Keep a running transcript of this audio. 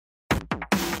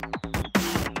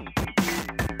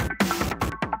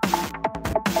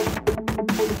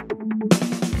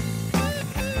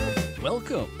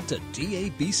Welcome to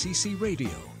DABCC Radio,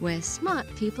 where smart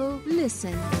people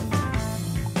listen.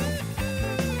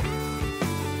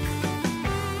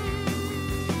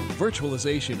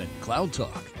 Virtualization and Cloud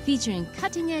Talk. Featuring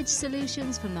cutting-edge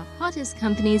solutions from the hottest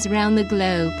companies around the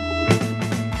globe.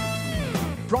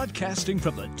 Broadcasting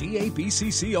from the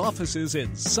DABCC offices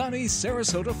in sunny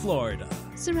Sarasota, Florida.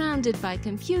 Surrounded by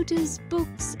computers,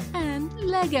 books, and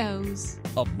Legos.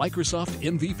 A Microsoft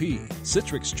MVP,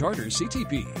 Citrix Charter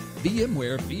CTP,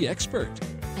 VMware vExpert.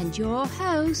 And your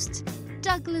host,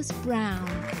 Douglas Brown.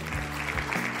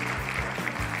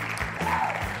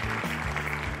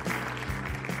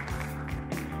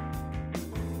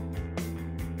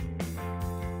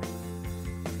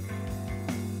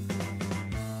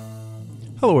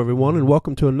 Hello, everyone, and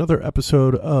welcome to another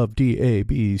episode of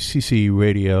DABCC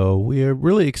Radio. We are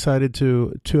really excited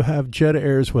to have Jed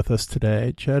Ayres with us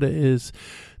today. Jed is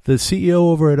the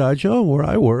CEO over at IGEL, where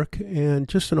I work, and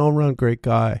just an all-around great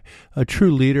guy, a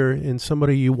true leader and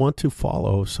somebody you want to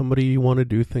follow, somebody you want to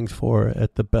do things for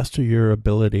at the best of your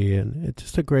ability, and it's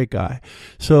just a great guy.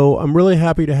 So I'm really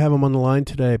happy to have him on the line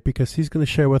today because he's going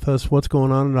to share with us what's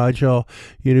going on at IGEL.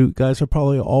 You guys have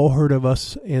probably all heard of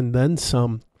us and then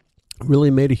some.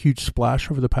 Really made a huge splash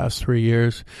over the past 3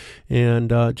 years. And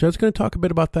Jed's going to talk a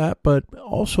bit about that, but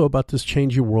also about this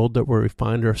changing world that we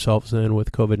find ourselves in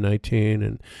with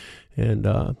COVID-19 and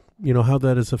how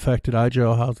that has affected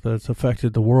IGEL, how that's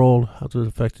affected the world, how it's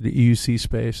affected the EUC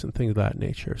space and things of that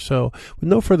nature. So with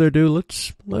no further ado,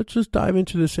 let's just dive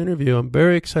into this interview. I'm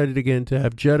very excited again to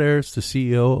have Jed Ayres, the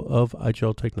CEO of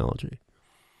IGEL Technology.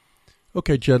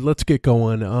 Okay, Jed, let's get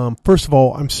going. First of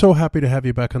all, I'm so happy to have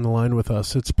you back on the line with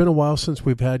us. It's been a while since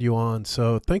we've had you on,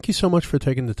 so thank you so much for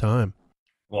taking the time.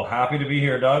 Well, happy to be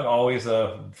here, Doug. Always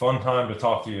a fun time to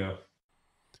talk to you.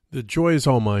 The joy is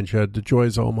all mine, Jed. The joy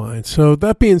is all mine. So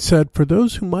that being said, for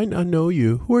those who might not know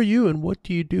you, who are you and what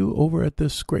do you do over at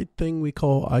this great thing we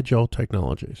call IGEL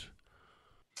Technologies?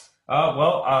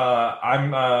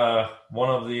 I'm one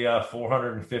of the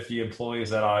 450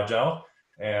 employees at IGEL,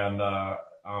 and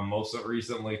most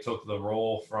recently took the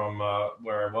role from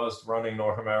where I was running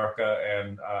North America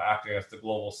and acting as the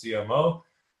global CMO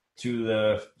to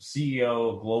the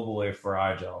CEO globally for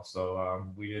IGEL. So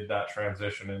we did that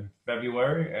transition in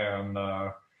February, and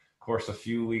of course, a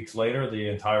few weeks later, the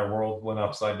entire world went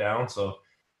upside down. So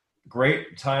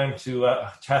great time to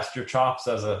test your chops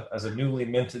as a newly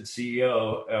minted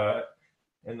CEO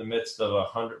in the midst of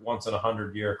a once in a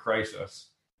 100-year crisis.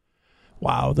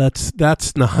 Wow, that's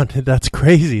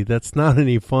crazy. That's not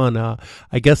any fun.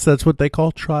 I guess that's what they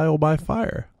call trial by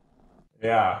fire.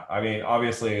 Yeah, I mean,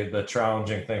 obviously the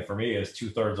challenging thing for me is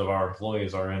 2/3 of our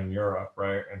employees are in Europe,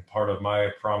 right? And part of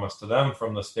my promise to them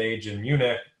from the stage in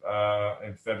Munich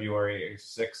in February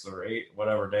 6th or 8th,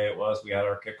 whatever day it was, we had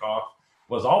our kickoff,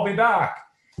 was I'll be back.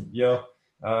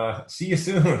 See you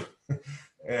soon.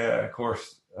 And of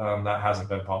course, that hasn't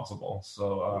been possible.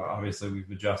 So obviously we've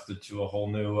adjusted to a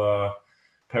whole new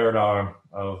paradigm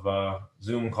of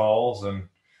Zoom calls and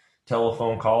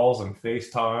telephone calls and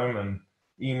FaceTime and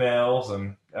emails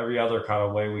and every other kind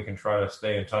of way we can try to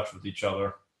stay in touch with each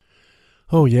other.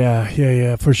 Oh,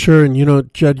 yeah, for sure.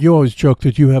 And, Jed, you always joke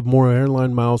that you have more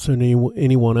airline miles than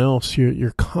anyone else.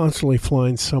 You're constantly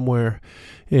flying somewhere.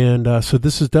 And so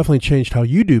this has definitely changed how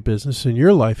you do business in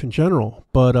your life in general.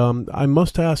 But I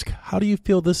must ask, how do you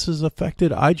feel this has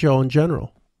affected IGEL in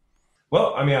general?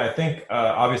 Well, I mean, I think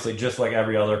obviously just like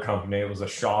every other company, it was a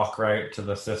shock, right, to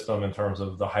the system in terms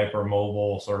of the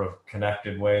hyper-mobile sort of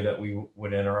connected way that we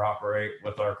would interoperate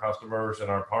with our customers and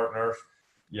our partners.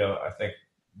 I think,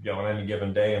 on any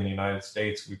given day in the United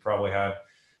States, we probably had,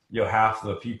 half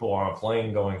the people on a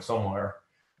plane going somewhere.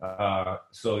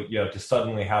 So to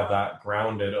suddenly have that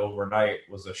grounded overnight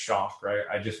was a shock, right?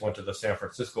 I just went to the San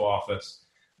Francisco office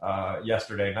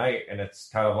yesterday night, and it's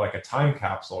kind of like a time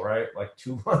capsule, right? Like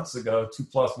 2 months ago,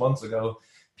 2+ months ago,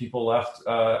 people left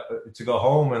to go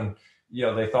home, and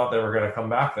they thought they were going to come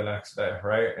back the next day,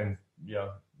 right? And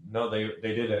no, they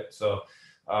didn't. So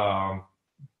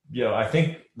I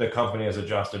think the company has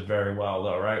adjusted very well,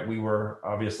 though, right? We were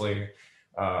obviously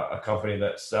a company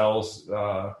that sells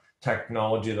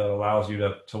technology that allows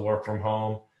you to work from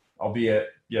home, albeit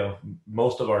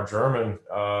most of our German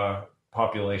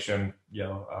population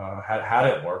had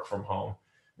it work from home,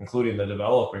 including the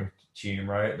developing team,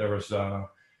 right? There was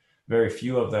very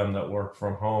few of them that work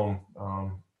from home,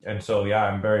 and so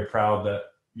I'm very proud that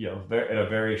in a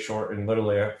very short, in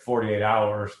literally 48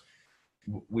 hours,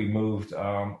 we moved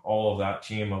all of that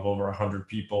team of over 100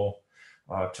 people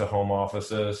to home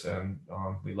offices, and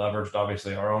we leveraged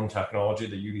obviously our own technology,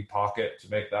 the UD Pocket, to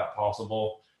make that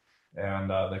possible, and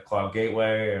the cloud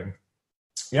gateway, and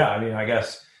Yeah, I mean, I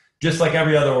guess just like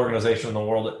every other organization in the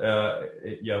world,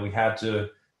 we had to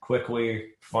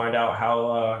quickly find out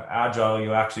how agile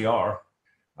you actually are.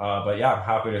 But yeah, I'm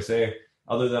happy to say,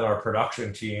 other than our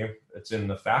production team, it's in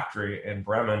the factory in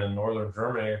Bremen in northern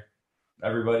Germany.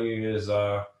 Everybody is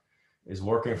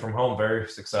working from home very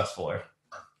successfully.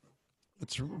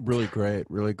 It's really great,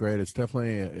 really great. It's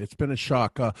definitely, it's been a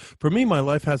shock. For me, my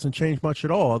life hasn't changed much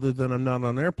at all, other than I'm not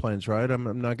on airplanes, right?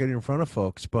 I'm not getting in front of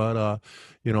folks, but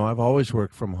I've always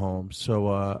worked from home.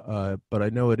 So, but I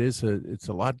know it's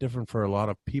a lot different for a lot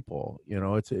of people.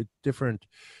 It's different,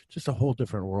 just a whole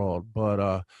different world.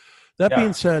 But that being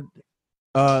Yeah. said,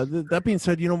 that being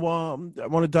said, I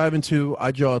want to dive into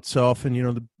IGEL itself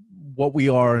and what we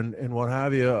are and what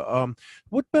have you.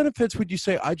 What benefits would you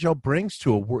say IGEL brings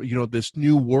to this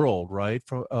new world, right,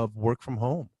 of work from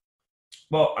home?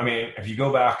 Well, I mean, if you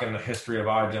go back in the history of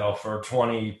IGEL for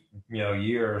 20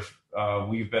 years,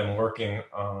 we've been working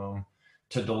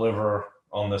to deliver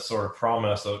on this sort of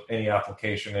promise of any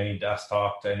application, any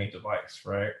desktop to any device,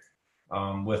 right?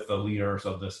 With the leaders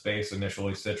of this space,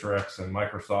 initially Citrix and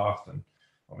Microsoft, and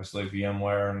obviously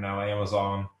VMware, and now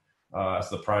Amazon as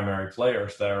the primary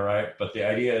players there, right? But the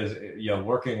idea is,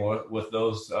 working with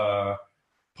those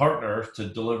partners to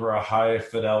deliver a high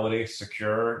fidelity,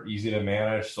 secure, easy to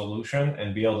manage solution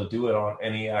and be able to do it on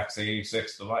any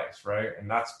x86 device, right? And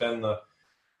that's been the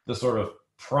sort of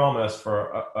promise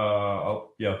for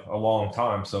a long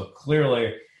time. So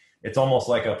clearly, it's almost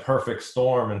like a perfect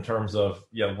storm in terms of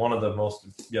one of the most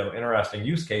interesting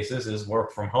use cases is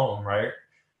work from home, right?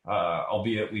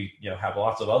 Albeit we have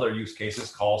lots of other use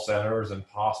cases, call centers and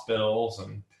hospitals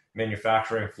and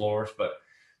manufacturing floors, but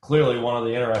clearly one of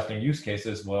the interesting use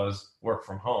cases was work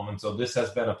from home. And so this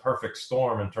has been a perfect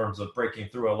storm in terms of breaking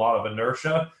through a lot of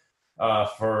inertia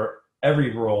for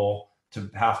every role to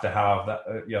have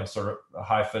that sort of a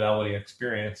high fidelity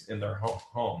experience in their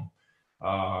home.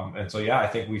 And so I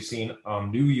think we've seen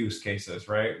new use cases,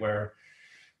 right, where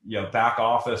back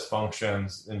office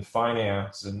functions in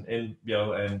finance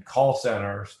and call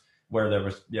centers where there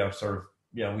was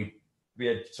we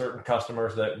had certain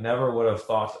customers that never would have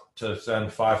thought to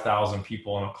send 5,000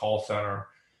 people in a call center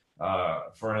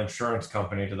for an insurance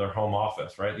company to their home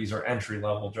office, right? These are entry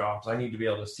level jobs. I need to be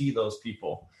able to see those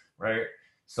people, right?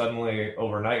 Suddenly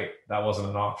overnight, that wasn't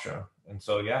an option. And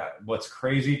so, what's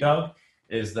crazy, Doug,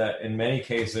 is that in many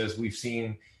cases we've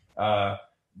seen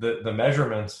the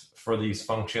measurements for these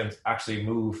functions actually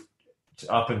move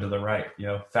up and to the right,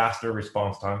 faster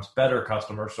response times, better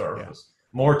customer service,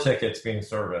 more tickets being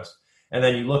serviced. And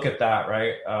then you look at that,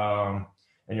 right?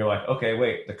 And you're like, okay,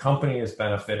 wait, the company is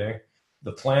benefiting,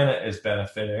 the planet is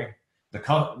benefiting, the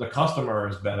customer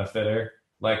is benefiting.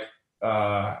 Like,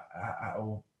 why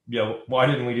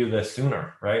didn't we do this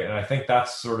sooner, right? And I think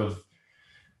that's the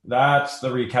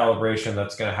recalibration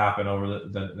that's going to happen over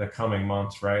the coming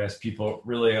months, right? As people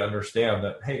really understand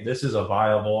that, hey, this is a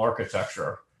viable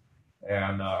architecture.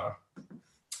 And I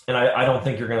don't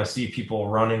think you're going to see people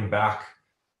running back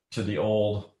to the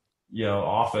old,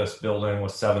 office building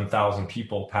with 7,000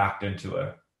 people packed into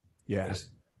it. Yeah. Just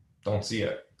don't see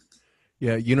it.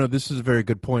 Yeah, this is a very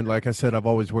good point. Like I said, I've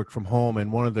always worked from home,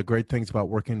 and one of the great things about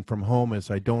working from home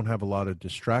is I don't have a lot of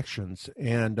distractions.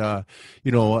 And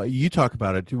you talk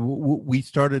about it. We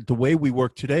started the way we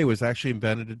work today was actually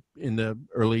invented in the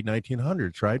early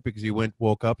 1900s, right? Because you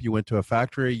woke up, you went to a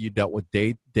factory, you dealt with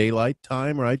daylight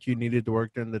time, right? You needed to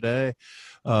work during the day,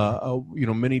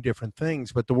 many different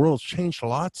things. But the world's changed a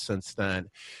lot since then.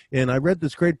 And I read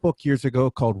this great book years ago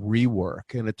called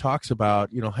Rework, and it talks about,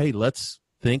 hey, let's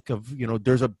think of,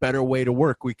 there's a better way to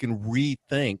work. We can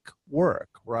rethink work,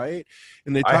 right?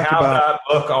 And they talk about that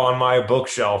book on my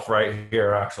bookshelf right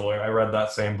here. Actually, I read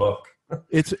that same book.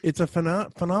 It's a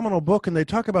phenomenal book, and they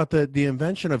talk about the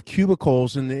invention of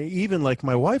cubicles, and even like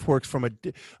my wife works from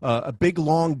a big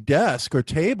long desk or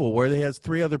table where they has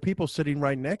three other people sitting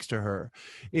right next to her.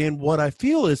 And what I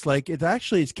feel is like it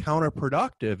actually is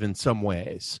counterproductive in some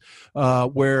ways,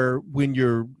 where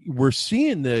when we're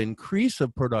seeing the increase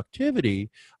of productivity,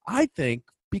 I think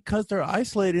because they're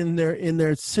isolated in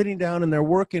their sitting down and they're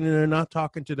working and they're not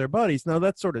talking to their buddies. Now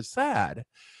that's sort of sad.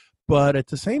 But at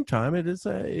the same time, it is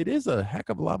a heck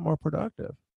of a lot more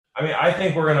productive. I mean, I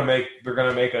think we're gonna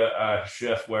make a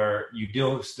shift where you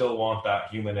do still want that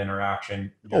human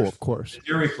interaction. Of course, it's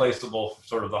irreplaceable.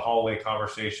 Sort of the hallway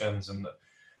conversations and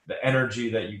the energy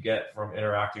that you get from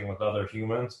interacting with other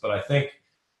humans. But I think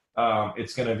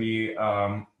it's going to be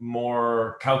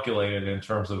more calculated in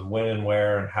terms of when and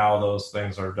where and how those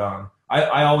things are done.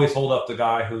 I always hold up the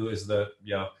guy who is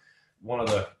one of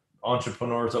the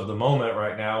entrepreneurs of the moment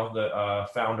right now, the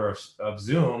founder of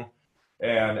Zoom,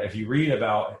 And if you read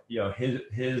about,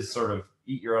 his sort of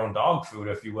eat your own dog food,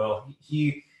 if you will,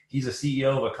 he's a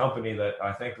CEO of a company that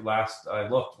I think last I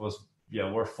looked was,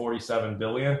 worth 47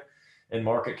 billion in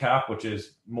market cap, which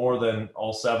is more than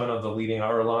all 7 of the leading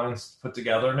airlines put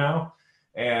together now.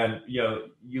 And,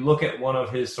 you look at one of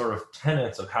his sort of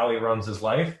tenets of how he runs his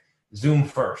life, Zoom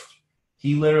first.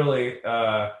 He literally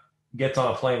gets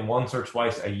on a plane once or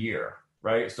twice a year,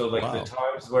 right? So like the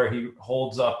times where he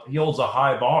holds a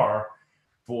high bar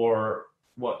for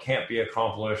what can't be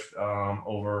accomplished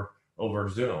over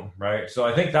Zoom, right? So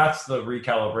I think that's the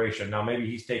recalibration. Now maybe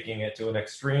he's taking it to an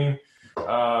extreme,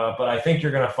 but I think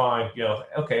you're going to find,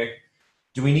 okay,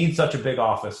 do we need such a big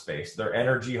office space? They're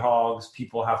energy hogs.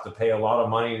 People have to pay a lot of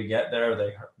money to get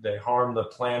there. They harm the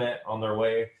planet on their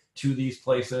way to these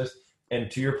places. And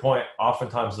to your point,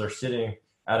 oftentimes they're sitting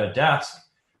at a desk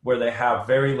where they have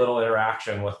very little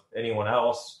interaction with anyone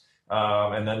else.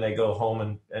 And then they go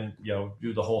home and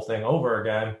do the whole thing over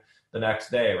again the next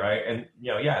day, right? And,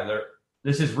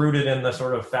 this is rooted in the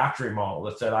sort of factory model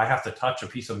that said, I have to touch a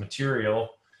piece of material,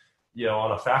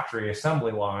 on a factory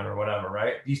assembly line or whatever,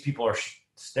 right? These people are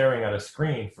staring at a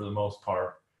screen for the most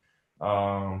part.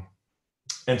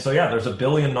 And so, there's a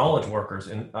billion knowledge workers.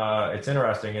 And it's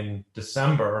interesting, in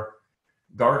December,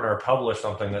 Gartner published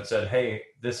something that said, hey,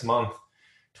 this month,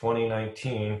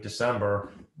 2019,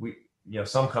 December,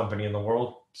 some company in the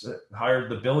world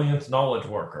hired the billionth knowledge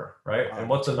worker, right? And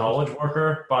what's a knowledge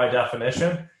worker by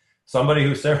definition? Somebody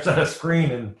who stares at a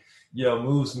screen and,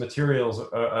 moves materials,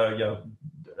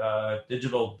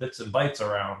 digital bits and bytes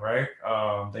around, right?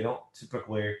 They don't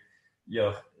typically,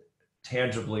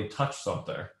 tangibly touch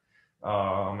something.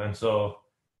 And so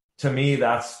to me,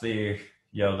 that's the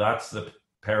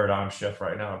paradigm shift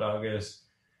right now, Doug, is,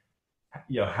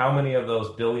 how many of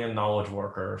those billion knowledge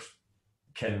workers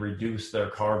can reduce their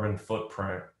carbon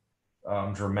footprint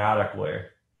dramatically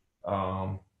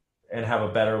and have a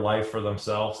better life for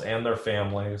themselves and their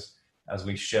families as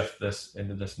we shift this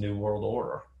into this new world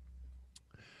order.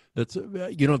 That's,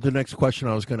 the next question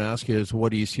I was going to ask you is,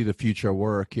 what do you see the future of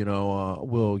work? Will,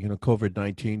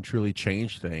 COVID-19 truly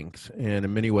change things? And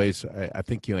in many ways, I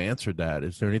think you answered that.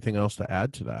 Is there anything else to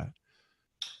add to that?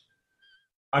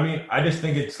 I mean, I just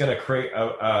think it's going to create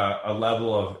a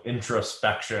level of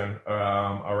introspection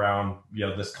around,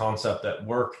 this concept that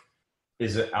work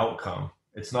is an outcome.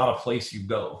 It's not a place you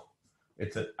go.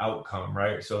 It's an outcome,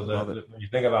 right? So when you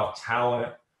think about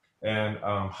talent and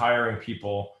hiring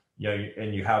people,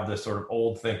 and you have this sort of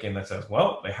old thinking that says,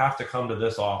 well, they have to come to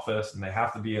this office and they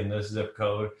have to be in this zip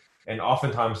code. And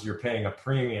oftentimes you're paying a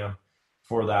premium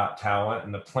for that talent,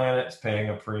 and the planet's paying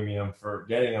a premium for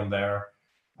getting them there.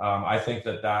 I think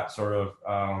that sort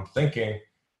of thinking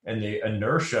and the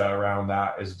inertia around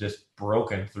that is just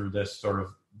broken through this sort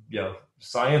of,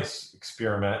 science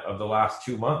experiment of the last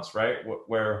 2 months, right?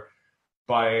 Where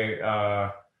by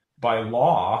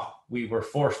law, we were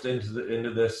forced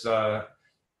into this,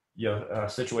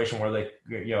 situation where they,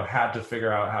 had to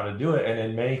figure out how to do it. And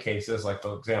in many cases, like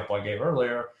the example I gave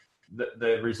earlier,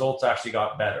 the results actually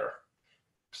got better.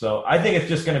 So I think it's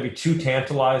just going to be too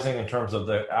tantalizing in terms of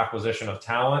the acquisition of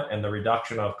talent and the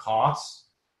reduction of costs.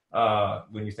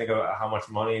 When you think about how much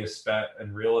money is spent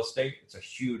in real estate, it's a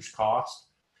huge cost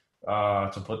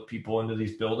to put people into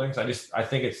these buildings. I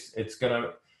think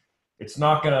it's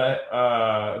not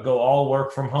gonna go all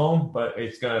work from home, but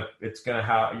you're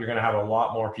gonna have a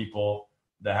lot more people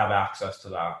that have access to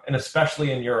that, and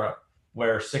especially in Europe,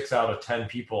 where 6 out of 10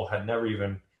 people had never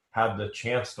even had the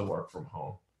chance to work from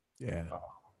home. Yeah.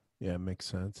 Yeah, it makes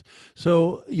sense.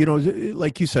 So,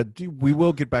 like you said, we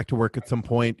will get back to work at some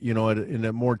point, in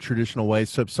a more traditional way.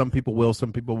 So some people will,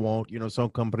 some people won't, some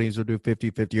companies will do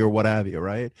 50-50 or what have you,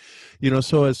 right?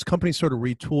 So as companies sort of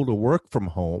retool to work from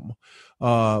home,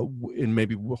 and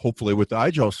maybe hopefully with the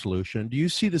IGEL solution, do you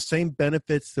see the same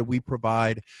benefits that we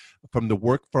provide from the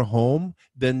work from home,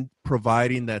 then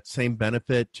providing that same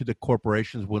benefit to the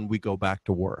corporations when we go back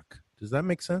to work? Does that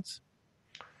make sense?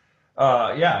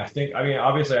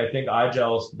 Obviously, I think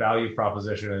IGEL's value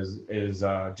proposition is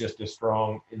just as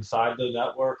strong inside the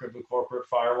network of the corporate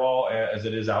firewall as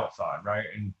it is outside, right?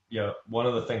 And one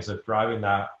of the things that's driving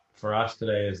that for us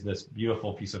today is this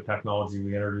beautiful piece of technology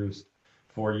we introduced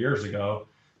 4 years ago,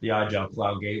 the IGEL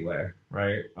Cloud Gateway,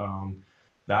 right?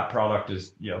 That product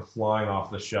is flying off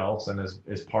the shelves and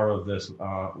is part of this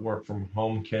work from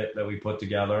home kit that we put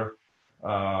together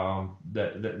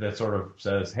that sort of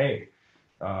says, hey.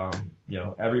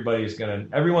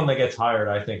 Everyone that gets hired,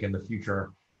 I think in the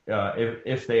future,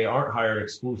 if they aren't hired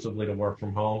exclusively to work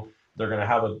from home, they're going to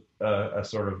have a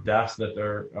sort of desk that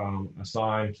they're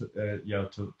assigned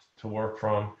to work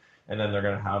from, and then they're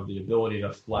going to have the ability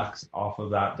to flex off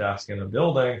of that desk in a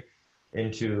building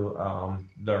into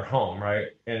their home, right?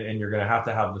 And you're going to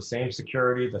have the same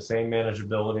security, the same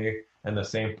manageability, and the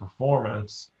same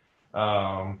performance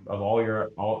of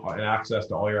and access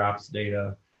to all your apps,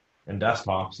 data, and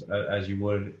desktops as you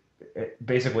would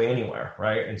basically anywhere,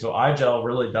 right? And so IGEL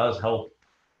really does help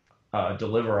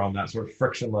deliver on that sort of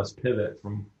frictionless pivot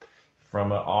from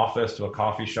an office to a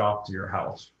coffee shop to your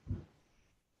house.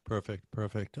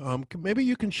 Perfect. Maybe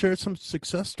you can share some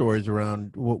success stories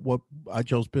around what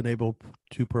IGEL's been able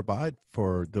to provide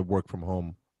for the work from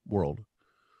home world.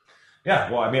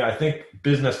 Yeah, well, I mean, I think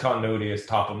business continuity is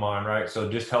top of mind, right? So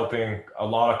just helping a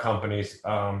lot of companies,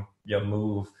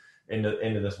 move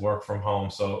into this work from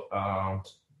home. So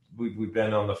we've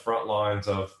been on the front lines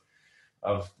of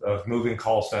moving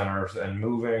call centers and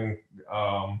moving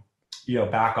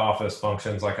back office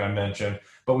functions, like I mentioned.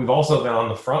 But we've also been on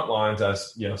the front lines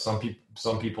as some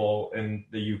people in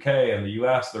the UK and the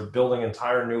US, they're building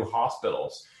entire new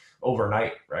hospitals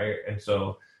overnight, right? And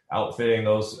so outfitting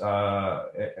those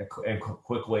and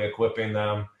quickly equipping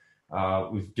them.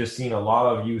 We've just seen a lot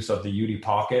of use of the UD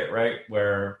Pocket, right,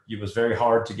 where it was very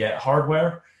hard to get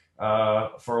hardware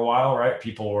for a while, right?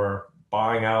 People were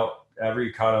buying out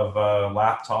every kind of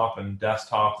laptop and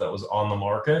desktop that was on the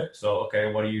market. So,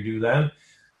 okay, what do you do then?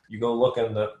 You go look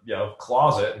in the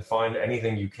closet and find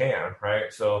anything you can,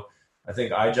 right? So I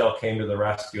think IGEL came to the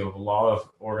rescue of a lot of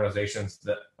organizations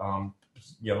that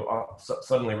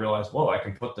suddenly realized, whoa, I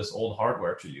can put this old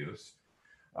hardware to use.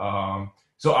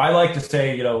 So I like to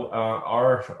say,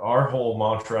 our whole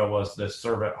mantra was this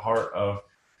serve at heart of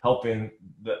helping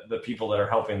the people that are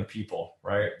helping the people,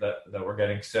 right? That we're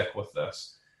getting sick with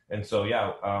this. And so,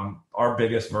 our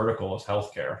biggest vertical is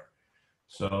healthcare.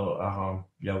 So,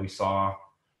 we saw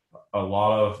a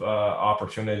lot of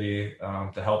opportunity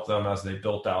to help them as they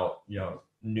built out,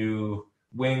 new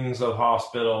wings of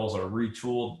hospitals or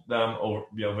retooled them over,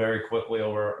 very quickly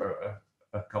over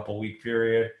a couple week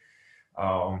period.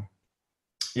 I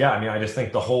mean, I just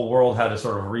think the whole world had to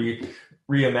sort of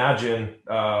reimagine,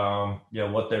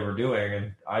 what they were doing,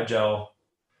 and IGEL,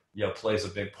 plays a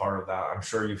big part of that. I'm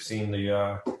sure you've seen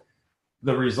the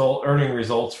earning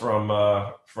results from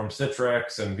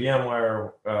Citrix and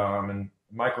VMware and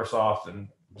Microsoft and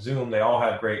Zoom. They all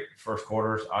had great first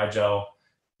quarters. IGEL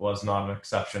was not an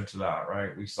exception to that,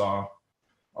 right? We saw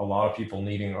a lot of people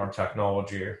needing our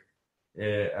technology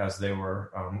as they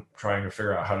were trying to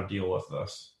figure out how to deal with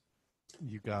this.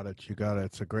 You got it.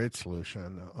 It's a great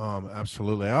solution.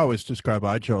 Absolutely. I always describe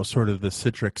IGEL as sort of the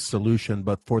Citrix solution,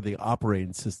 but for the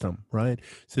operating system, right?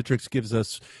 Citrix gives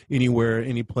us anywhere,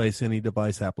 any place, any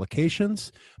device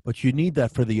applications, but you need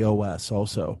that for the OS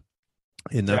also.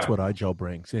 And that's what IGEL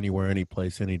brings: anywhere, any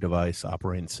place, any device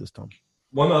operating system.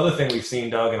 One other thing we've seen,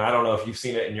 Doug, and I don't know if you've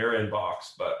seen it in your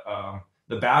inbox, but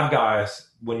the bad guys,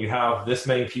 when you have this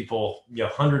many people,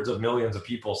 hundreds of millions of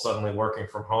people suddenly working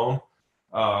from home,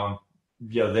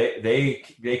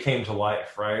 they came to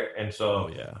life, right? And so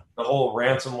the whole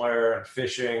ransomware and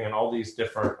phishing and all these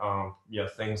different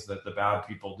things that the bad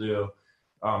people do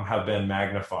have been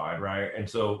magnified, right? And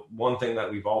so one thing that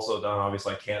we've also done,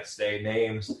 obviously I can't say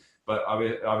names, but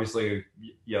obviously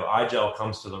IGEL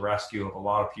comes to the rescue of a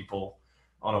lot of people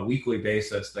on a weekly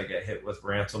basis that get hit with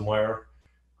ransomware,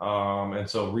 and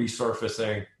so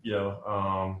resurfacing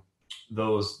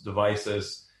those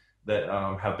devices that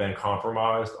have been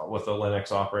compromised with a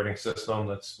Linux operating system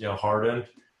that's hardened.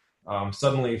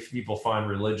 Suddenly people find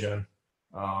religion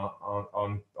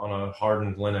on a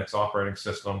hardened Linux operating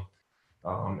system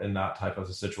in that type of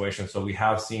a situation. So we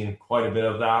have seen quite a bit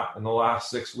of that in the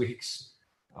last 6 weeks.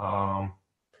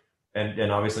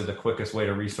 And obviously the quickest way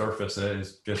to resurface it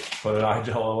is just put an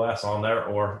IGEL OS on there,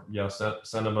 or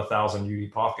send them 1,000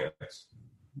 UD Pockets.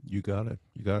 You got it.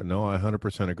 No, I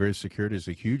 100% agree. Security is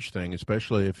a huge thing,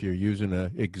 especially if you're using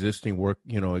an existing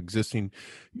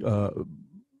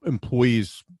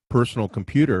employee's personal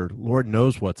computer. Lord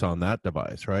knows what's on that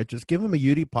device, right? Just give them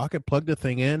a UD Pocket, plug the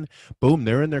thing in, boom,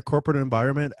 they're in their corporate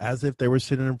environment as if they were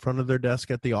sitting in front of their desk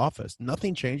at the office.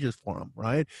 Nothing changes for them,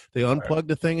 right? They unplug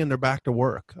the thing and they're back to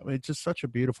work. I mean, it's just such a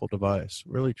beautiful device.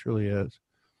 Really, truly is.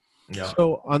 Yeah.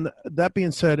 So on that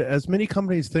being said, as many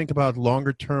companies think about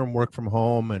longer term work from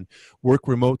home and work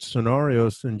remote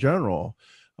scenarios in general,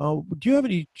 do you have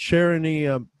any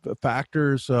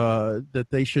factors that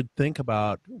they should think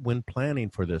about when planning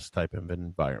for this type of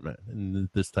environment and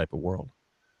this type of world?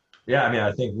 Yeah, I mean,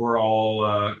 I think we're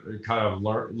all kind of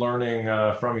learning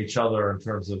from each other in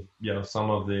terms of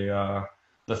some of the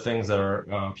things that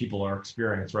are people are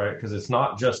experiencing, right? Because it's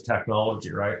not just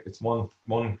technology, right? It's one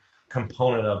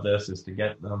component of this is to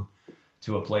get them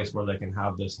to a place where they can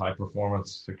have this high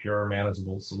performance, secure,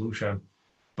 manageable solution.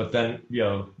 But then,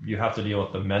 you have to deal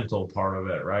with the mental part of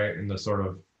it, right? And the sort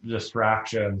of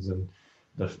distractions and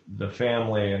the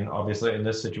family, and obviously in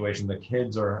this situation, the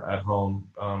kids are at home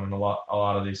in a lot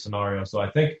of these scenarios. So I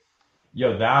think,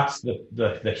 that's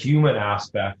the human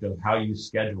aspect of how you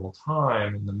schedule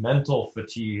time and the mental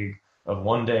fatigue of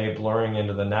one day blurring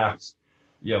into the next.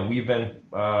 We've been,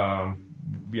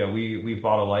 we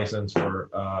bought a license for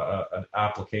an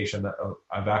application that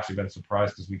I've actually been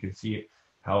surprised because we can see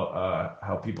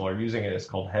how people are using it. It's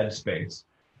called Headspace,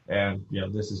 and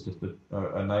this is just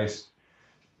a nice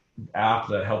app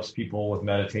that helps people with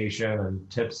meditation and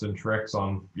tips and tricks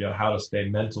on how to stay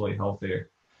mentally healthy.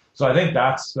 So I think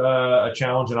that's a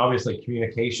challenge, and obviously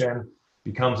communication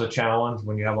becomes a challenge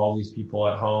when you have all these people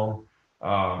at home.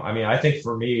 I think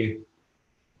for me,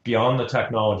 beyond the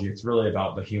technology, it's really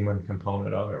about the human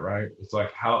component of it, right? It's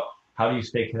like how do you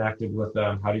stay connected with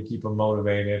them? How do you keep them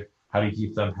motivated? How do you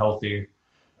keep them healthy?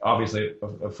 Obviously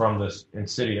from this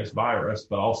insidious virus,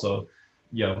 but also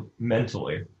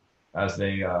mentally as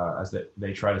they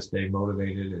try to stay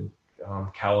motivated and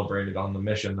calibrated on the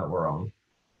mission that we're on.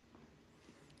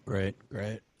 Great.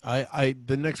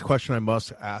 The next question I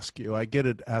must ask you, I get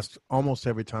it asked almost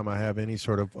every time I have any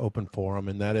sort of open forum,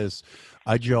 and that is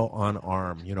IGEL on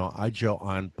ARM,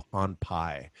 IGEL on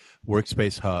Pi,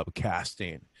 Workspace Hub,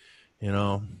 casting.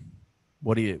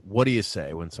 What do you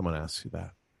say when someone asks you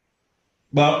that?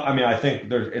 Well, I think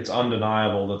it's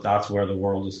undeniable that that's where the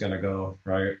world is going to go,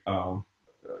 right?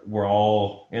 We're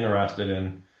all interested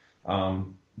in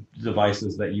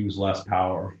devices that use less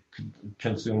power,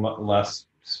 consume less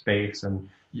space, and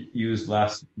use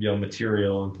less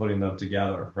material in putting them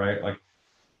together, right? Like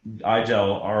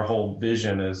IGEL, our whole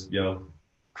vision is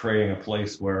creating a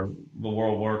place where the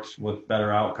world works with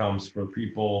better outcomes for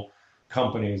people,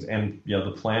 companies, and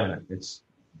the planet. It's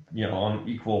on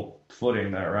equal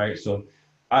footing there, right? So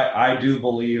I do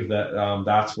believe that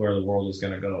that's where the world is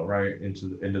going to go, right?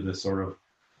 Into this sort of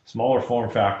smaller form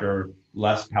factor,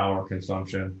 less power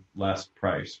consumption, less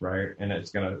price, right? And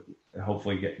it's going to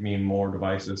hopefully mean more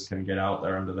devices can get out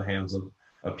there into the hands of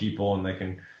people, and they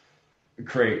can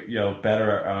create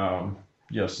better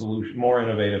more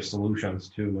innovative solutions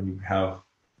too when you have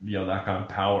that kind of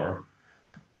power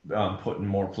put in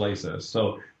more places.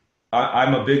 So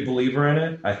I'm a big believer in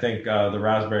it. I think the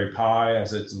Raspberry Pi,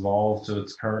 as it's evolved to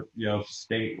its current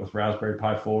state with Raspberry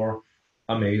Pi 4,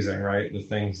 amazing, right? The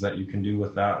things that you can do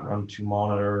with that, run 2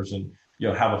 monitors, and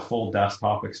have a full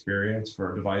desktop experience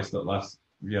for a device that's less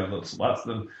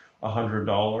than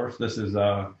 $100.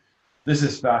 This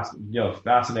is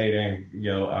fascinating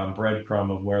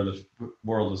breadcrumb of where the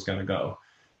world is going to go.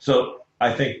 So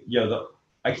I think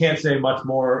I can't say much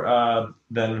more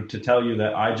than to tell you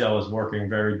that IGEL is working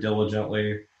very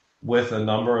diligently with a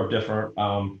number of different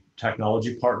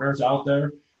technology partners out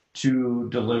there to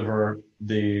deliver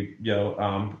the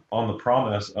on the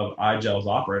promise of IGEL's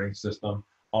operating system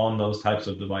on those types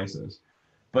of devices.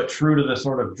 But true to the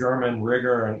sort of German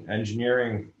rigor and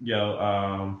engineering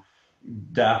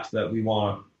depth that we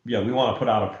want to put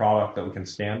out a product that we can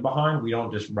stand behind. We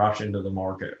don't just rush into the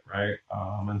market, right?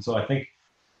 And so I think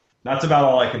that's about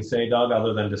all I can say, Doug,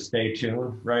 other than to stay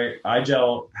tuned, right?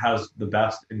 IGEL has the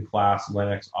best in class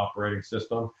Linux operating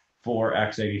system for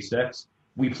x86.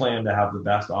 We plan to have the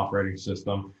best operating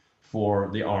system for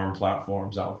the ARM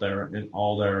platforms out there in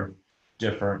all their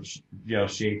different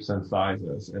shapes and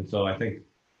sizes. And so I think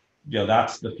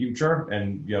that's the future,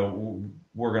 and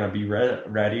we're going to be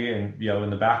ready, and in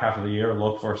the back half of the year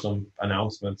look for some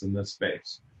announcements in this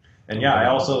space. And I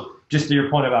also, just to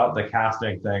your point about the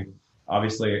casting thing,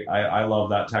 obviously I love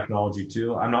that technology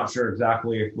too. I'm not sure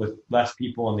exactly with less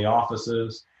people in the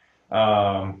offices,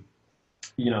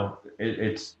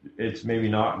 it's maybe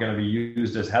not going to be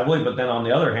used as heavily, but then on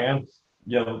the other hand,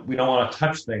 we don't want to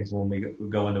touch things when we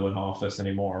go into an office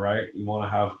anymore, right? We want to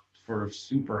have sort of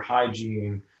super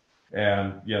hygiene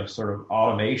and sort of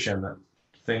automation that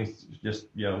things just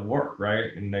work,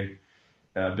 right? And the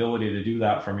ability to do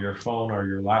that from your phone or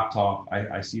your laptop,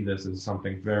 I see this as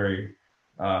something very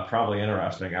probably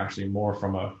interesting, actually more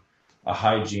from a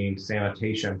hygiene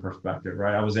sanitation perspective,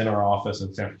 right? I was in our office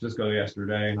in San Francisco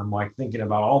yesterday, and I'm like thinking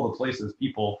about all the places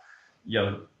people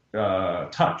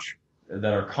touch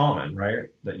that are common, right?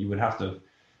 That you would have to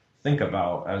think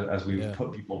about as we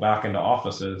put people back into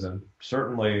offices. And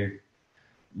certainly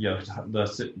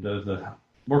the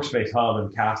Workspace Hub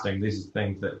and casting, these are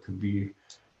things that could be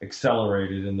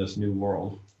accelerated in this new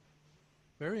world.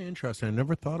 Very interesting. I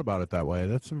never thought about it that way.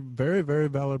 That's a very, very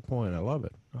valid point. I love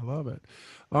it.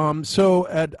 So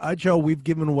at IGEL, we've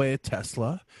given away a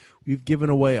Tesla. we've given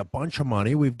away a bunch of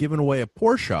money, we've given away a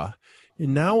Porsche,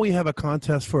 and now we have a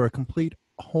contest for a complete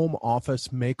home office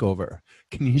makeover.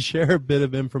 Can you share a bit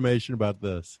of information about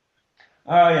this?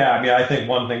 Yeah, I mean, I think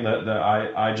one thing that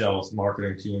IGEL's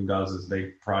marketing team does is they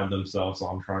pride themselves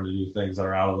on trying to do things that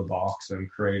are out of the box and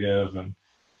creative. And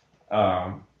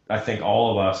I think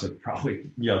all of us have probably,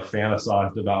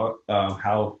 fantasized about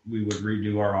how we would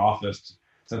redo our office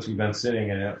since we've been sitting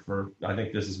in it for, I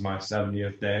think this is my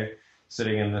 70th day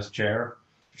sitting in this chair.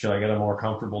 Should I get a more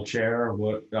comfortable chair?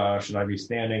 What should I be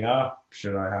standing up?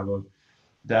 Should I have a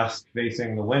desk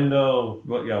facing the window?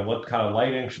 What kind of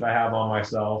lighting should I have on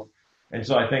myself? And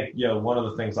so I think, one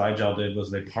of the things IGEL did was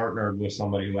they partnered with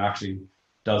somebody who actually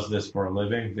does this for a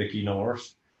living, Vicky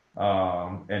Norris.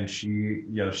 And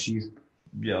she's,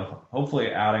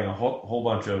 hopefully adding a whole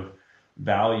bunch of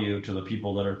value to the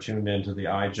people that are tuned into the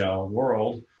IGEL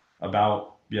world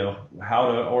about,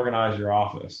 how to organize your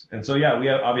office. And so, we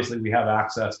have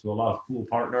access to a lot of cool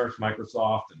partners,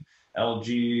 Microsoft and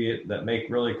LG, that make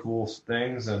really cool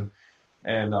things.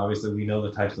 And obviously we know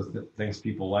the types of things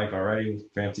people like already,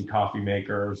 fancy coffee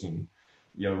makers and,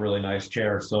 really nice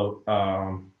chairs. So,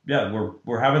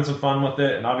 we're having some fun with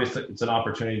it. And obviously it's an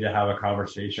opportunity to have a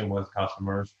conversation with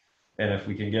customers. And if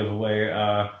we can give away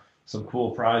some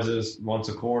cool prizes once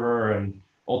a quarter, and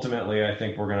ultimately I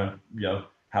think we're going to,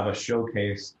 have a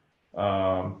showcase,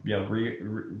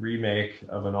 remake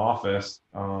of an office,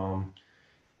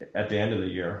 at the end of the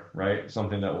year, right?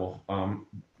 Something that will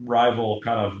rival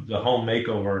kind of the home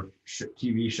makeover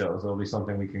TV shows. It'll be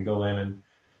something we can go in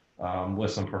and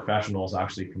with some professionals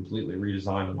actually completely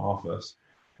redesign an office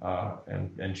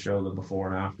and show the before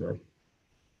and after.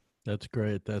 That's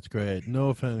great. That's great. No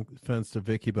offense to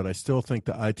Vicky, but I still think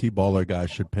the IT baller guy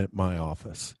should pimp my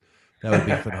office. That would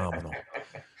be phenomenal.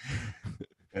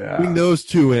 Yeah. Bring those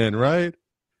two in, right?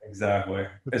 Exactly.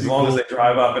 As long as they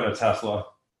drive up in a Tesla.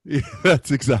 Yeah, that's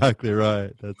exactly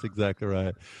right. That's exactly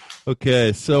right.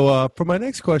 Okay, so for my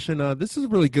next question, this is a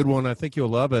really good one. I think you'll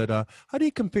love it. How do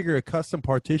you configure a custom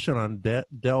partition on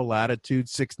Dell Latitude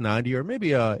 690 or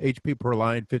maybe a HP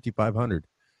PowerLine 5500?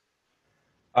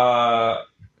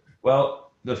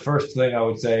 Well, the first thing I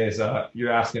would say is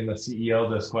you're asking the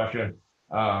CEO this question.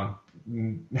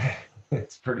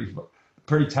 It's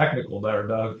pretty technical there,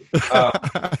 Doug.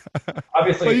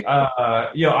 Obviously,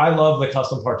 I love the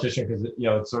custom partition because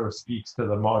it sort of speaks to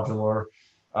the modular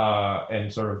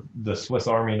and sort of the Swiss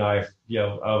Army knife,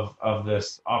 of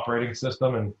this operating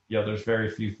system. And there's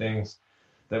very few things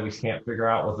that we can't figure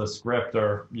out with a script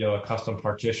or a custom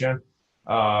partition.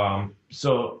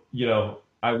 So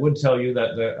I would tell you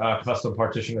that the custom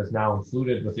partition is now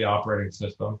included with the operating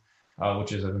system,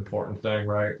 which is an important thing,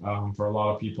 right? For a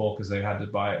lot of people because they had to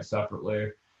buy it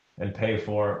separately and pay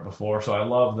for it before. So I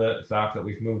love the fact that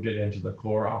we've moved it into the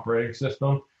core operating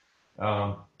system.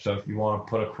 So if you want to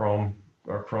put a Chrome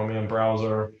or Chromium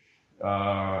browser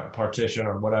partition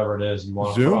or whatever it is you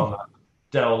want to put on that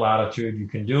Dell Latitude, you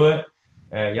can do it.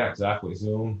 Yeah, exactly.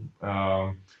 Zoom.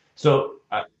 So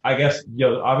I guess,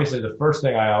 obviously the first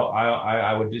thing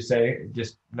I would just say,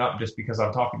 not just because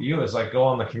I'm talking to you, is like go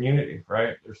on the community,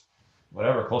 right? There's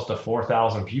close to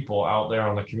 4,000 people out there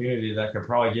on the community that could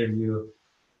probably give you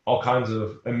all kinds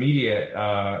of immediate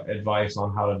advice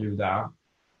on how to do that,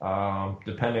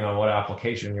 depending on what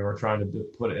application you were trying to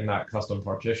put in that custom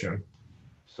partition.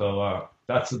 So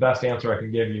that's the best answer I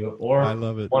can give you. Or I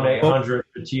love it. 1-800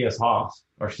 Matthias Haas,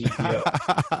 our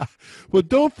CTO. Well,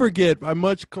 don't forget, I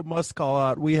must call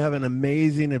out, we have an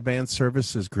amazing advanced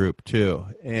services group too.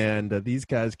 And these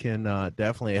guys can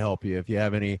definitely help you if you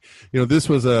have any, this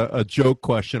was a joke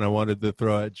question I wanted to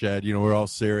throw at Jed. We're all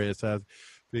serious as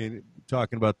being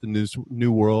talking about the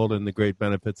new world and the great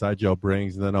benefits IGEL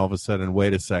brings. And then all of a sudden,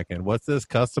 wait a second, what's this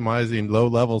customizing low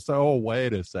level? So,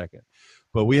 wait a second.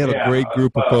 But we have a great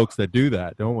group of folks that do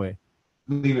that, don't we?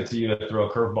 Leave it to you to throw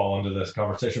a curveball into this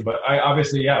conversation. But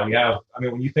we have,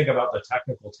 when you think about the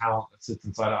technical talent that sits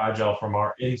inside of IGEL, from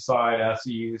our inside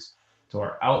SEs to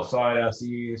our outside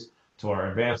SEs, to our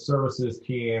advanced services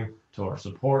team, to our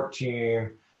support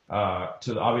team,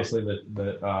 to obviously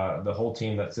the whole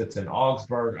team that sits in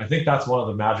Augsburg. I think that's one of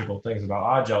the magical things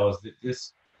about IGEL is that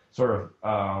this sort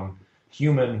of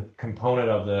human component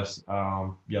of this,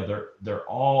 they're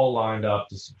all lined up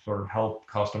to sort of help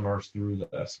customers through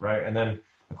this, right? And then,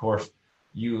 of course,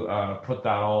 you put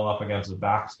that all up against the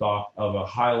backstop of a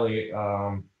highly,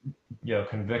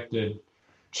 convicted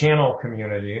channel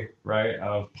community, right,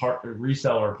 of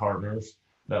reseller partners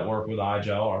that work with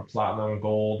IGEL, our Platinum,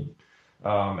 Gold,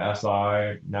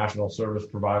 SI, National Service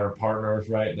Provider partners,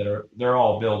 right, they're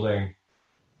all building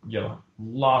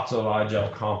lots of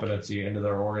IGEL competency into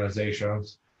their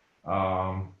organizations.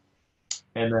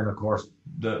 And then, of course,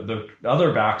 the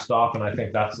other backstop, and I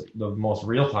think that's the most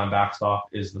real-time backstop,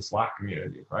 is the Slack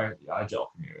community, right? The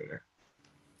IGEL community.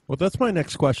 Well, that's my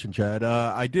next question, Jed.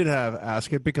 I did have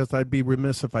ask it because I'd be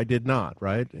remiss if I did not,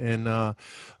 right? And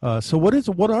so,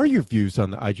 what are your views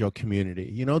on the IGEL community?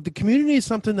 You know, the community is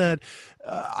something that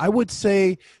I would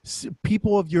say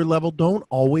people of your level don't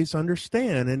always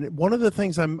understand. And one of the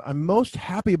things I'm most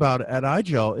happy about at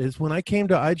IGEL is when I came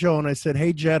to IGEL and I said,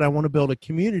 "Hey, Jed, I want to build a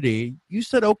community." You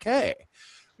said, "Okay."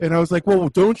 And I was like, "Well,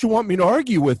 don't you want me to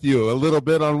argue with you a little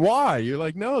bit on why?" You're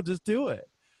like, "No, just do it."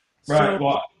 Right. So,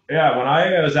 Well, yeah, when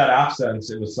I was at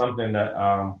AppSense, it was something that,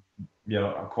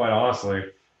 quite honestly,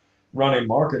 running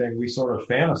marketing, we sort of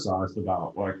fantasized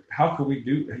about, like, how could we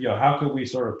do, how could we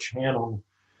sort of channel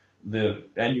the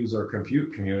end user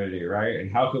compute community, right?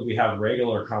 And how could we have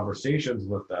regular conversations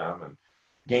with them and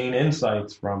gain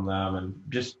insights from them and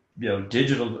just,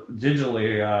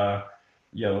 digitally,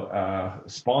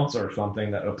 sponsor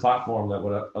something, that a platform that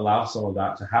would allow some of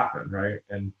that to happen, right?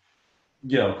 And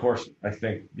of course, I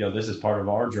think, this is part of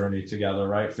our journey together,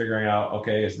 right? Figuring out,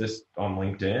 okay, is this on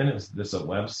LinkedIn? Is this a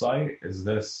website? Is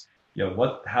this,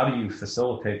 how do you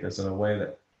facilitate this in a way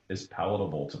that is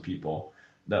palatable to people,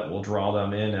 that will draw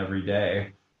them in every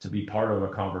day to be part of a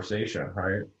conversation,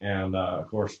 right? And of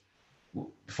course,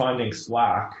 finding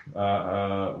Slack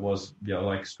was,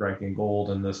 like striking gold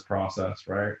in this process,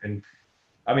 right? And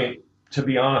I mean, to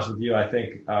be honest with you, I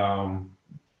think,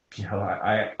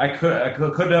 I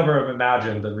could never have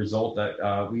imagined the result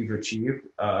that we've achieved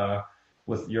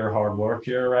with your hard work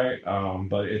here, right?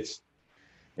 But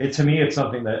to me, it's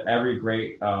something that every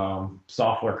great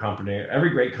software company,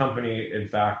 every great company, in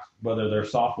fact, whether they're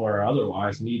software or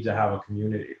otherwise, need to have a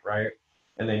community, right?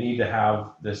 And they need to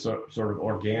have this sort of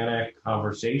organic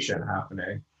conversation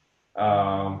happening.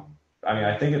 I mean,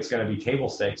 I think it's going to be table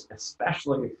stakes,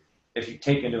 especially if you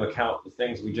take into account the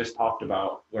things we just talked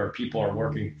about, where people are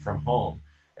working from home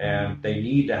and they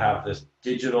need to have this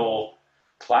digital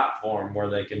platform where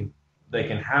they can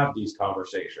have these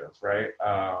conversations, right?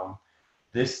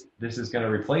 This is going to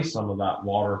replace some of that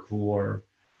water cooler,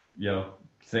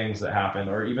 things that happen,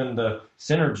 or even the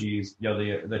synergies,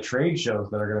 the trade shows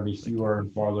that are going to be fewer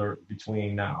and farther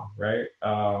between now, right?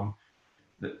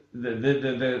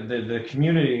 The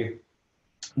community,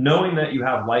 knowing that you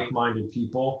have like-minded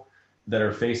people that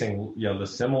are facing, the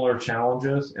similar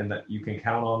challenges, and that you can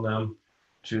count on them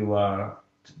to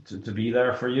be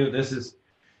there for you. This is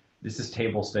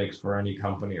table stakes for any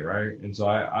company, right? And so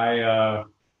I'm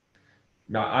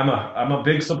a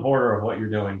big supporter of what you're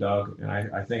doing, Doug. And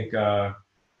I think, all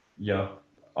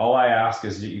I ask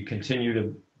is that you continue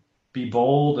to be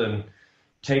bold and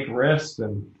take risks,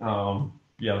 and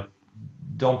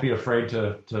don't be afraid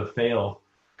to fail,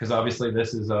 because obviously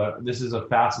this is a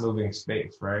fast moving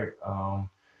space, right?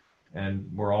 And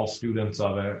we're all students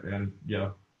of it. And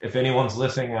if anyone's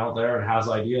listening out there and has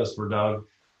ideas for Doug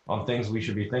on things we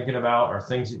should be thinking about, or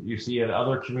things that you see in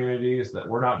other communities that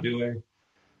we're not doing,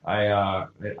 I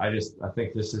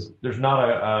think there's not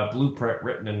a blueprint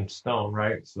written in stone,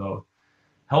 right? So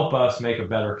help us make a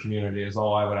better community is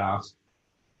all I would ask.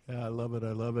 yeah, I love it.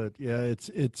 I love it. Yeah, it's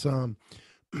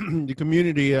the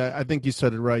community. I think you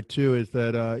said it right too. Is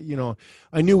that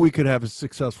I knew we could have a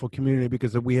successful community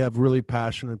because we have really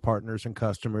passionate partners and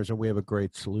customers, and we have a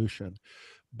great solution.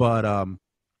 But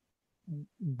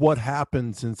what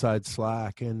happens inside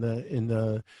Slack,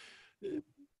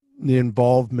 the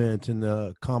involvement and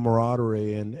the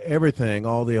camaraderie and everything,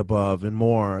 all the above and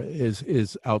more,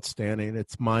 is outstanding.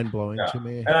 It's mind blowing Yeah. to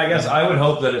me. And I guess I would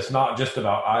hope that it's not just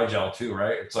about IGEL too,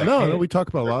 right? It's like, No, hey, no, we talk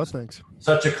about a lot of things.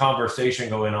 such a conversation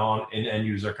going on in end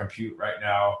user compute right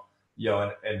now,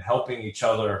 and helping each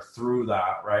other through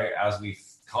that, right? As we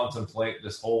contemplate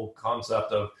this whole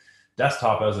concept of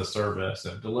desktop as a service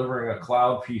and delivering a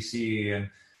cloud PC, and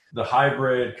the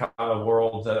hybrid kind of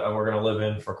world that we're going to live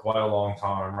in for quite a long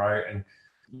time, right? And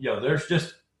there's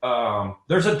just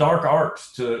there's a dark art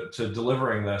to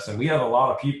delivering this, and we have a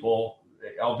lot of people,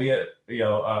 albeit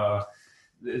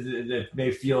that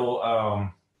may feel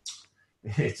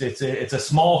it's a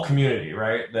small community,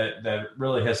 right? That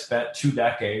really has spent 2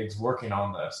 decades working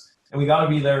on this, and we got to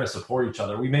be there to support each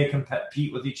other. We may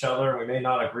compete with each other, we may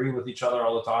not agree with each other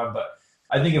all the time, but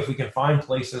I think if we can find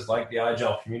places like the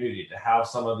IGEL community to have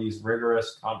some of these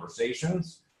rigorous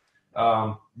conversations,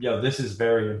 this is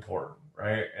very important,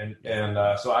 right? And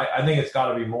so I think it's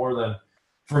got to be more than,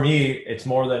 for me, it's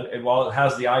more than, while it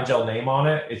has the IGEL name on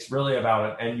it, it's really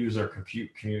about an end user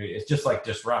compute community. It's just like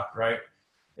Disrupt, right?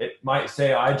 It might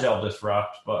say IGEL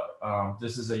Disrupt, but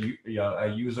this is a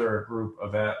user group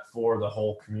event for the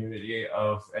whole community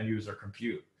of end user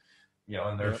compute.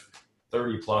 And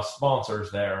 30 plus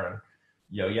sponsors there. And,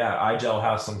 yeah, IGEL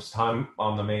has some time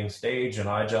on the main stage, and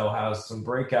IGEL has some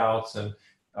breakouts, and,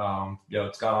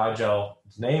 it's got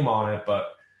IGEL's name on it,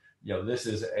 but, this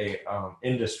is a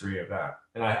industry event.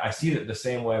 And I see it the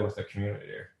same way with the community.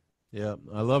 Yeah,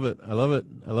 I love it. I love it.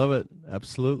 I love it.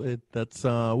 Absolutely. That's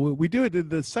we do it.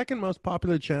 The second most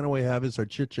popular channel we have is our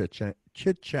chit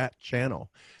chat channel.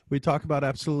 We talk about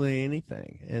absolutely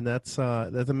anything, and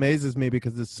that amazes me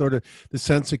because it's sort of the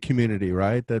sense of community,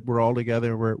 right? That we're all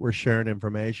together, we're sharing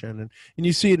information, and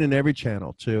you see it in every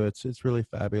channel too. It's really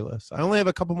fabulous. I only have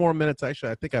a couple more minutes.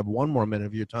 Actually, I think I have one more minute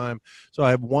of your time. So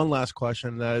I have one last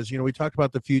question. That is, we talked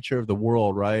about the future of the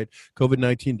world, right?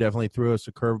 COVID-19 definitely threw us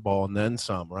a curveball and then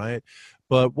some, right?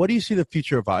 But what do you see the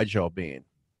future of IGEL being?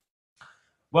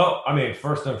 Well, I mean,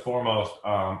 first and foremost,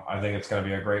 I think it's going to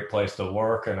be a great place to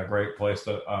work and a great place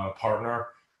to partner,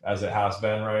 as it has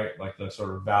been, right? Like the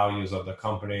sort of values of the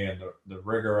company and the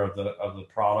rigor of the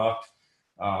product.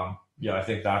 I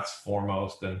think that's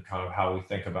foremost in kind of how we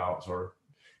think about sort of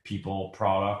people,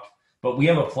 product. But we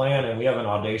have a plan, and we have an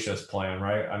audacious plan,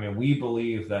 right? I mean, we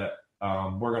believe that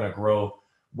we're going to grow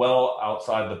well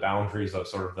outside the boundaries of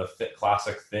sort of the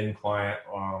classic thin client,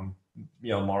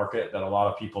 market that a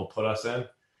lot of people put us in.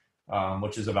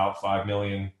 Which is about 5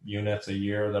 million units a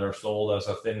year that are sold as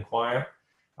a thin client.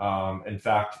 In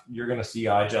fact, you're going to see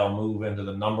IGEL move into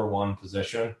the number one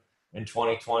position in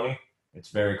 2020. It's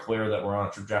very clear that we're on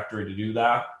a trajectory to do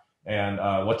that. And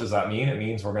what does that mean? It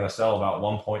means we're going to sell about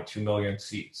 1.2 million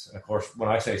seats. And of course, when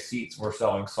I say seats, we're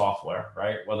selling software,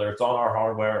 right? Whether it's on our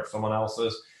hardware or someone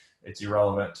else's, it's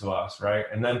irrelevant to us, right?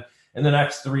 And then in the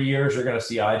next 3 years, you're going to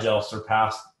see IGEL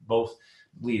surpass both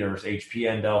leaders, HP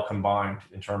and Dell combined,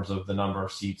 in terms of the number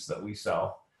of seats that we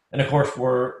sell. And of course,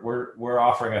 we're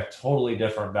offering a totally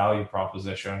different value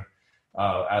proposition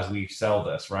as we sell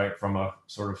this, right? From a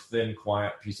sort of thin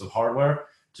client piece of hardware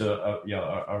to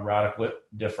a radically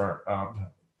different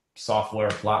software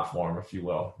platform, if you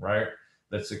will, right?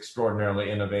 That's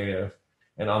extraordinarily innovative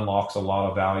and unlocks a lot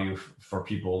of value for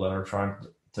people that are trying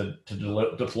to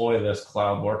deploy this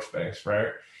cloud workspace,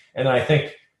 right? And I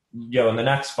think, in the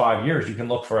next 5 years, you can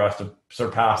look for us to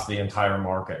surpass the entire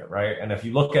market, right? And if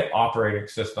you look at operating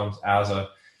systems as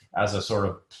a sort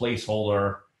of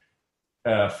placeholder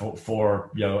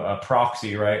for a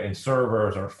proxy, right, in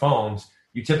servers or phones,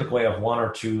 you typically have one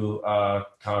or two kind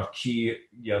of key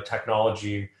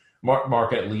technology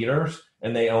market leaders,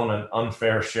 and they own an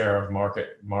unfair share of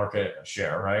market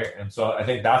share, right? And so I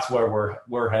think that's where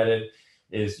we're headed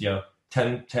is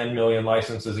 10 million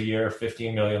licenses a year,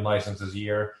 15 million licenses a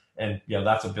year. And,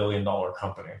 that's $1 billion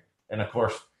company. And of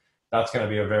course, that's going to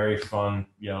be a very fun,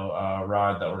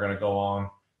 ride that we're going to go on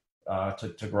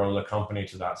to grow the company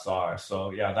to that size.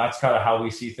 So, that's kind of how we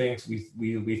see things.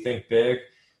 We think big.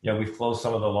 We've closed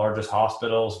some of the largest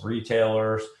hospitals,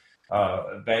 retailers,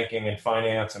 banking and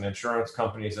finance and insurance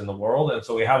companies in the world. And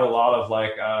so we have a lot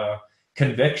of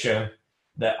conviction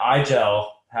that IGEL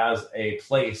has a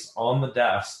place on the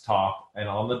desktop and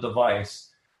on the device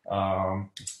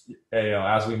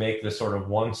as we make this sort of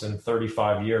once in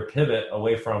 35-year pivot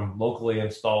away from locally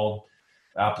installed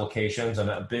applications and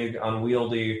a big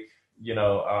unwieldy,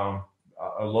 a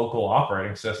local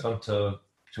operating system to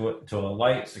a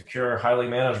light, secure, highly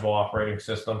manageable operating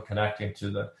system connecting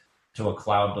to a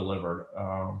cloud delivered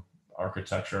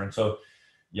architecture. And so,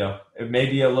 it may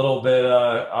be a little bit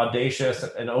audacious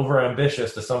and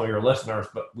overambitious to some of your listeners,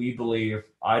 but we believe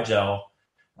IGEL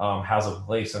has a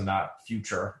place in that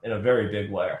future in a very big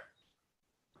way.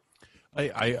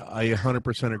 I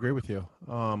 100% agree with you.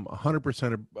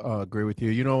 100% agree with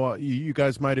you. You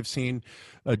guys might have seen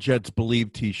Jed's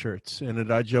Believe t-shirts, and at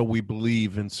IGEL we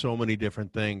believe in so many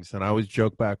different things. And I always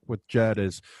joke back with Jed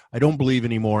is, I don't believe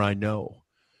anymore, I know.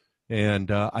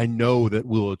 And I know that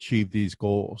we'll achieve these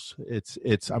goals.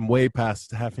 I'm way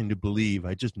past having to believe.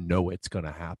 I just know it's going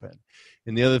to happen.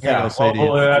 And the other thing I'll say to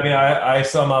you, I mean, I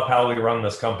sum up how we run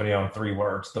this company on 3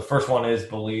 words. The first one is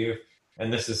believe,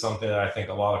 and this is something that I think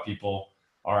a lot of people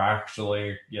are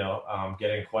actually,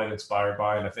 getting quite inspired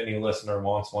by. And if any listener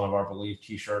wants one of our Believe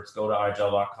t-shirts, go to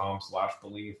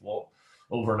igel.com/believe. We'll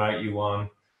overnight you one.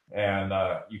 And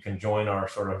you can join our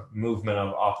sort of movement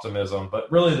of optimism.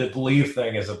 But really the believe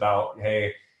thing is about,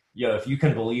 hey, if you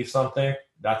can believe something,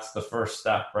 that's the first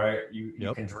step, right?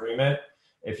 You can dream it.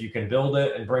 If you can build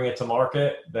it and bring it to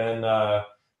market, then,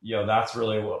 that's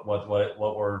really what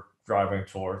we're driving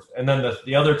towards. And then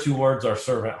the other 2 words are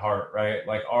servant heart, right?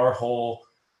 Like our whole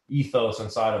ethos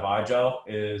inside of IGEL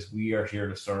is we are here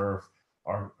to serve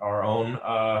our own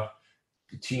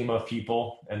team of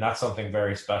people, and that's something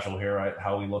very special here, right?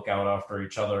 How we look out after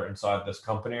each other inside this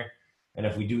company. And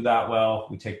if we do that well,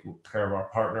 we take care of our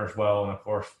partners well, and of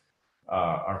course,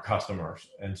 our customers.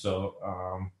 And so,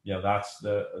 that's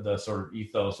the sort of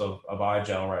ethos of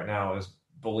IGEL right now is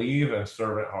believe and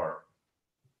serve it hard.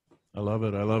 I love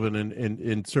it.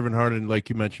 And serving hard, and like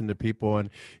you mentioned, the people, and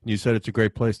you said it's a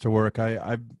great place to work.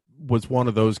 I was one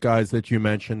of those guys that you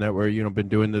mentioned that were, been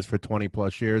doing this for 20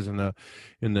 plus years in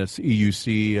this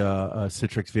EUC,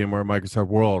 Citrix, VMware, Microsoft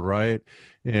world, right?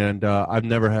 And I've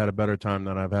never had a better time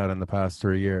than I've had in the past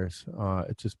 3 years.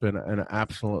 It's just been an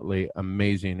absolutely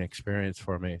amazing experience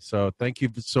for me. So thank you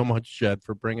so much, Jed,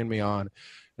 for bringing me on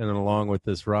and then along with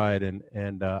this ride.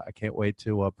 And I can't wait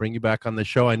to bring you back on the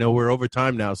show. I know we're over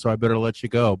time now, so I better let you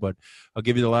go. But I'll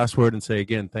give you the last word and say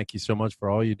again, thank you so much for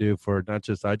all you do for not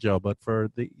just IGEL, but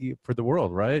for the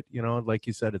world, right? Like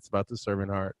you said, it's about the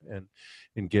servant heart and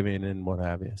giving and what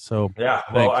have you. So yeah,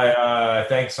 well, I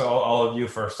thanks all of you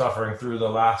for suffering through the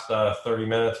last 30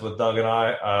 minutes with Doug and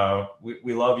I.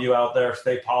 We love you out there.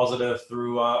 Stay positive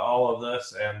through all of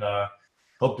this, and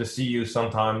hope to see you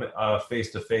sometime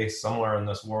face to face somewhere in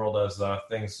this world as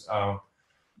things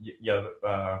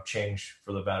change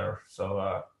for the better.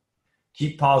 So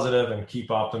keep positive and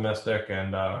keep optimistic,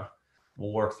 and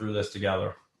we'll work through this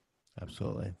together.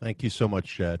 Absolutely. Thank you so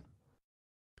much, Jed.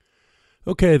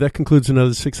 Okay, that concludes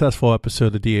another successful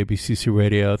episode of DABCC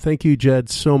Radio. Thank you, Jed,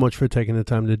 so much for taking the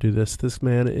time to do this. This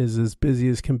man is as busy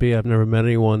as can be. I've never met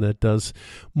anyone that does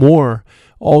more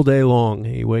all day long.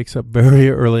 He wakes up very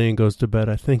early and goes to bed,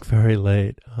 I think, very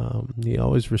late. He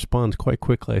always responds quite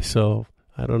quickly, so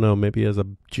I don't know, maybe he has a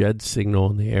Jed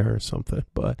signal in the air or something.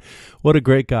 But what a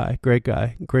great guy,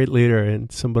 great leader,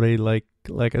 and somebody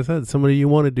like I said, somebody you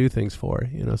want to do things for,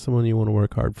 someone you want to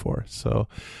work hard for. So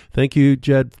thank you,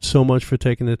 Jed, so much for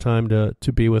taking the time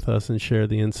to be with us and share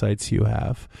the insights you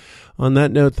have. On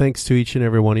that note, thanks to each and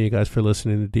every one of you guys for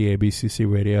listening to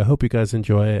DABCC Radio. I hope you guys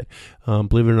enjoy it.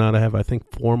 Believe it or not, I have, I think,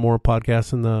 4 more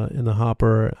podcasts in the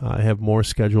hopper. I have more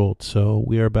scheduled. So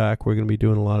we are back. We're going to be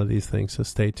doing a lot of these things. So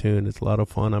stay tuned. It's a lot of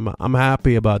fun. I'm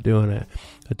happy about doing it.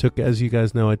 As you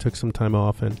guys know, I took some time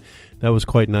off, and that was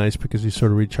quite nice because we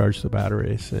sort of recharged the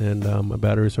batteries, and my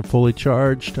batteries are fully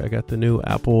charged. I got the new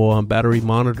Apple battery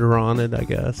monitor on it, I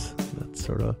guess. That's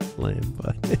sort of lame,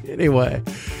 but anyway.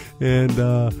 And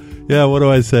what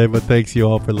do I say? But thanks you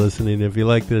all for listening. If you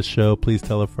like this show, please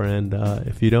tell a friend.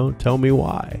 If you don't, tell me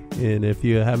why. And if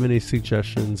you have any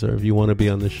suggestions or if you want to be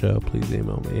on the show, please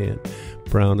email me at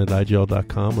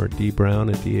brown@igel.com or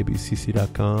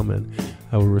dbrown@dabcc.com, and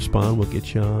I will respond. We'll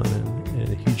get you on. And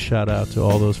a huge shout out to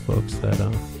all those folks that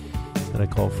I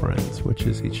call friends, which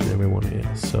is each and every one of you.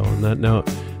 So on that note,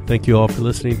 thank you all for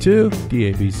listening to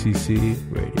DABCC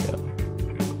Radio.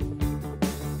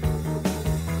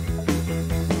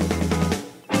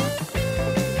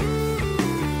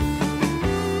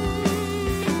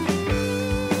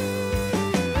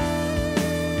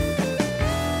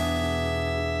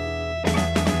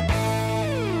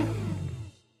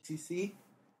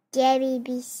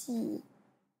 DABC.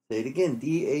 Say it again,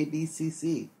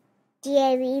 DABCC.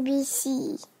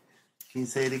 DABC. Can you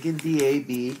say it again,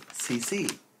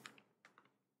 DABCC?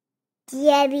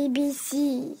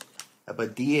 DABC. How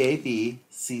about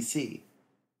DABCC?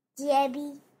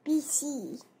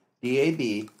 DABC.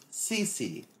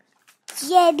 DABCC.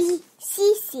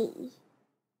 DABCC.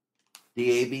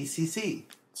 DABCC.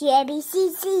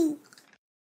 DABCC.